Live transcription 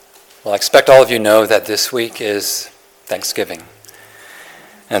Well, I expect all of you know that this week is Thanksgiving.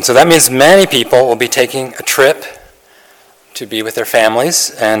 And so that means many people will be taking a trip to be with their families,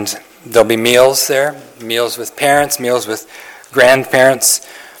 and there'll be meals there, meals with parents, meals with grandparents.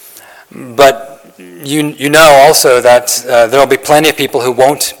 But you know also that there'll be plenty of people who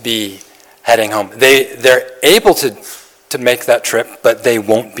won't be heading home. They're able to make that trip, but they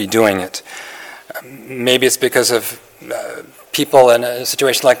won't be doing it. Maybe it's because of people in a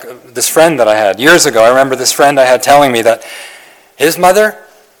situation like this friend that I had years ago. I remember this friend I had telling me that his mother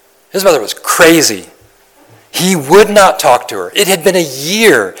was crazy. He would not talk to her. It had been a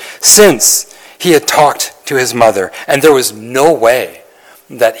year since he had talked to his mother, and there was no way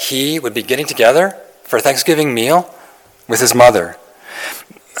that he would be getting together for a Thanksgiving meal with his mother.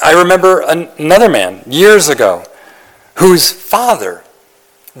 I remember another man years ago whose father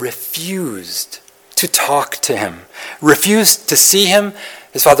refused to talk to him, refused to see him.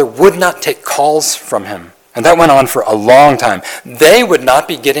 His father would not take calls from him. And that went on for a long time. They would not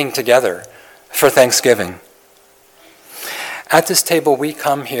be getting together for Thanksgiving. At this table, we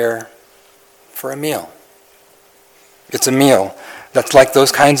come here for a meal. It's a meal that's like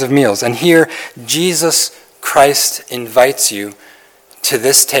those kinds of meals. And here, Jesus Christ invites you to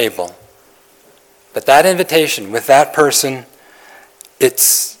this table. But that invitation with that person,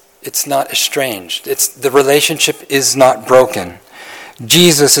 it's not estranged. The relationship is not broken.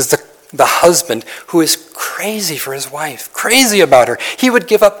 Jesus is the husband who is crazy for his wife, crazy about her. He would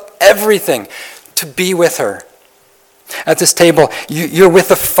give up everything to be with her. At this table, you're with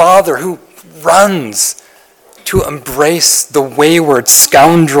the father who runs to embrace the wayward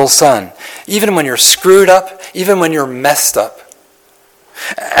scoundrel son, even when you're screwed up, even when you're messed up.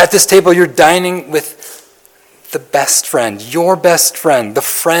 At this table, you're dining with the best friend, your best friend, the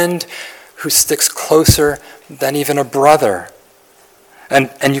friend who sticks closer than even a brother.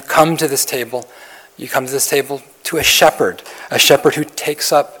 And you come to this table to a shepherd who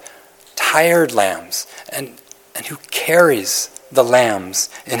takes up tired lambs and who carries the lambs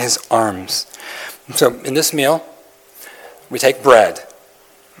in his arms. So in this meal, we take bread.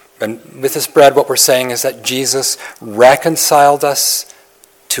 And with this bread, what we're saying is that Jesus reconciled us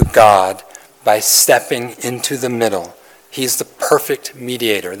to God by stepping into the middle. He's the perfect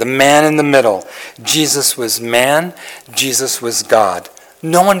mediator, the man in the middle. Jesus was man, Jesus was God.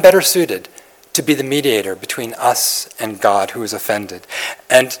 No one better suited to be the mediator between us and God who is offended.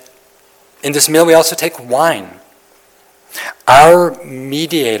 And in this meal, we also take wine. Our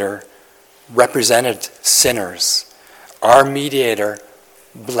mediator represented sinners. Our mediator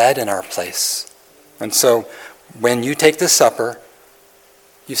bled in our place. And so when you take this supper,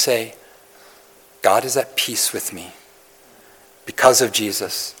 you say, God is at peace with me because of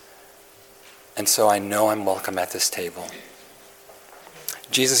Jesus. And so I know I'm welcome at this table.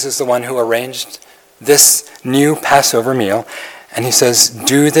 Jesus is the one who arranged this new Passover meal. And he says,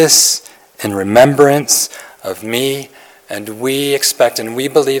 do this in remembrance of me. And we expect and we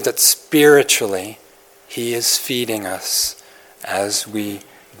believe that spiritually he is feeding us as we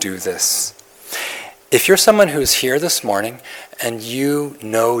do this. If you're someone who's here this morning and you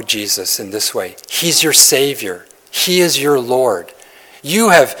know Jesus in this way, he's your Savior, he is your Lord. You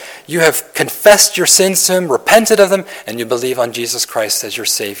have confessed your sins to him, repented of them, and you believe on Jesus Christ as your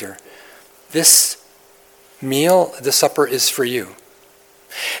Savior. This meal, this supper is for you.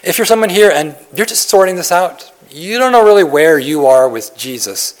 If you're someone here and you're just sorting this out, you don't know really where you are with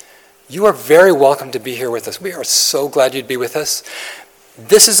Jesus, you are very welcome to be here with us. We are so glad you'd be with us.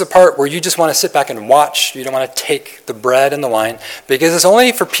 This is the part where you just want to sit back and watch. You don't want to take the bread and the wine, because it's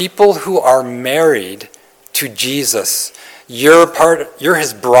only for people who are married to Jesus. You're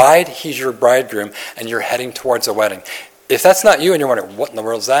his bride, he's your bridegroom, and you're heading towards a wedding. If that's not you and you're wondering, what in the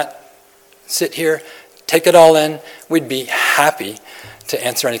world is that? Sit here, take it all in. We'd be happy to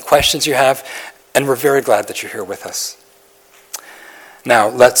answer any questions you have, and we're very glad that you're here with us. Now,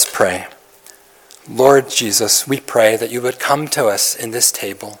 let's pray. Lord Jesus, we pray that you would come to us in this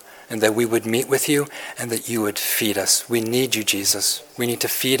table and that we would meet with you and that you would feed us. We need you, Jesus. We need to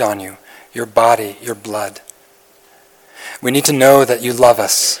feed on you, your body, your blood. We need to know that you love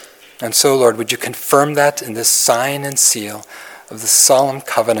us. And so, Lord, would you confirm that in this sign and seal of the solemn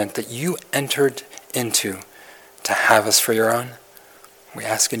covenant that you entered into to have us for your own? We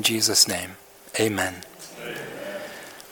ask in Jesus' name. Amen.